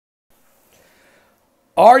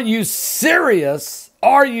Are you serious?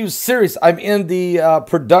 Are you serious? I'm in the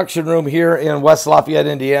production room here in West Lafayette,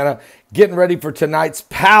 Indiana, getting ready for tonight's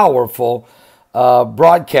powerful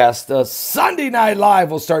broadcast. Sunday Night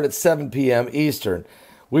Live will start at 7 p.m. Eastern.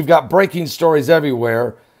 We've got breaking stories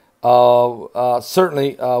everywhere,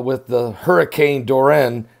 certainly with the Hurricane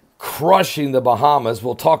Dorian crushing the Bahamas.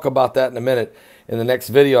 We'll talk about that in a minute in the next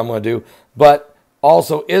video I'm going to do. But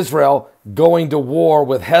also Israel going to war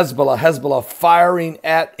with Hezbollah. Hezbollah firing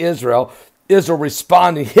at Israel. Israel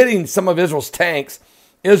responding, hitting some of Israel's tanks.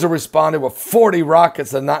 Israel responded with 40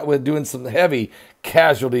 rockets and not with doing some heavy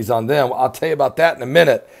casualties on them. I'll tell you about that in a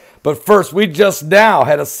minute. But first, we just now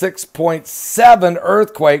had a 6.7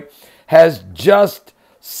 earthquake has just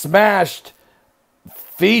smashed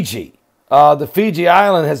Fiji. The Fiji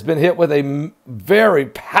island has been hit with a very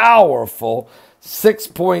powerful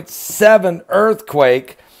 6.7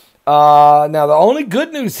 earthquake. Now, the only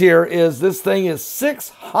good news here is this thing is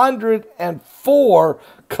 604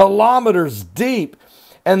 kilometers deep,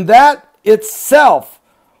 and that itself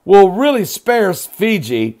will really spare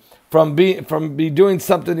Fiji from doing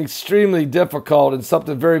something extremely difficult and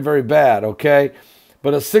something very, very bad, okay?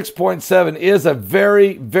 But a 6.7 is a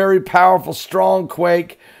very, very powerful, strong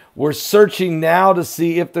quake. We're searching now to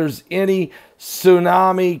see if there's any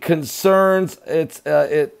tsunami concerns.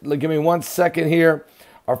 Give me 1 second here.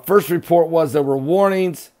 Our first report was there were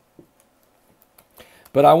warnings,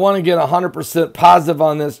 but I want to get 100% positive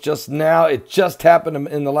on this just now. It just happened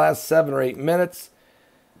in the last 7 or 8 minutes.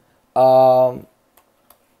 Let's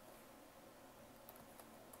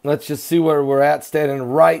just see where we're at standing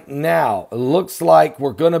right now. It looks like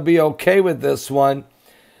we're going to be okay with this one.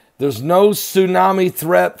 There's no tsunami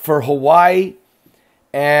threat for Hawaii,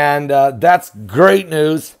 and that's great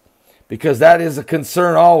news because that is a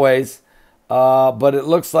concern always. But it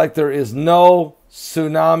looks like there is no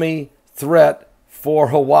tsunami threat for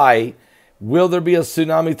Hawaii. Will there be a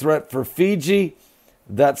tsunami threat for Fiji?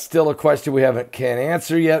 That's still a question we can't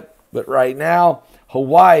answer yet. But right now,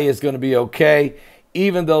 Hawaii is going to be okay,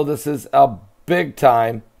 even though this is a big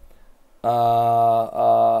time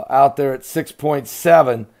out there at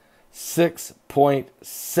 6.7.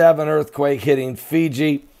 6.7 earthquake hitting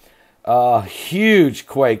Fiji. Huge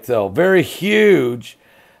quake, though. Very huge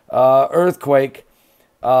earthquake.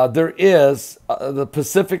 There is the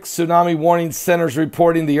Pacific Tsunami Warning Center's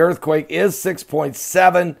reporting the earthquake is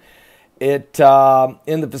 6.7. It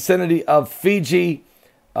in the vicinity of Fiji,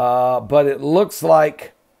 but it looks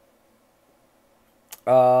like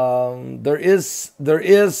there is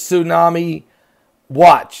tsunami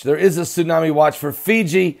watch. There is a tsunami watch for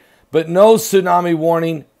Fiji, but no tsunami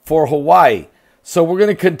warning for Hawaii. So we're going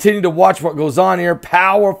to continue to watch what goes on here.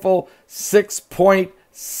 Powerful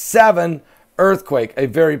 6.7 earthquake. A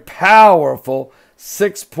very powerful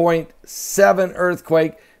 6.7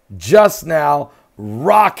 earthquake just now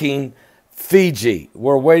rocking Fiji.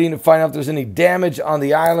 We're waiting to find out if there's any damage on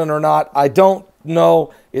the island or not. I don't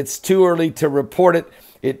know. It's too early to report it.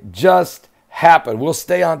 It just happened. We'll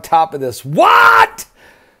stay on top of this. What?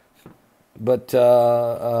 But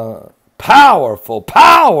powerful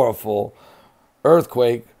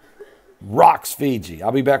earthquake rocks Fiji.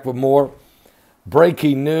 I'll be back with more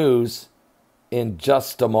breaking news in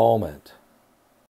just a moment.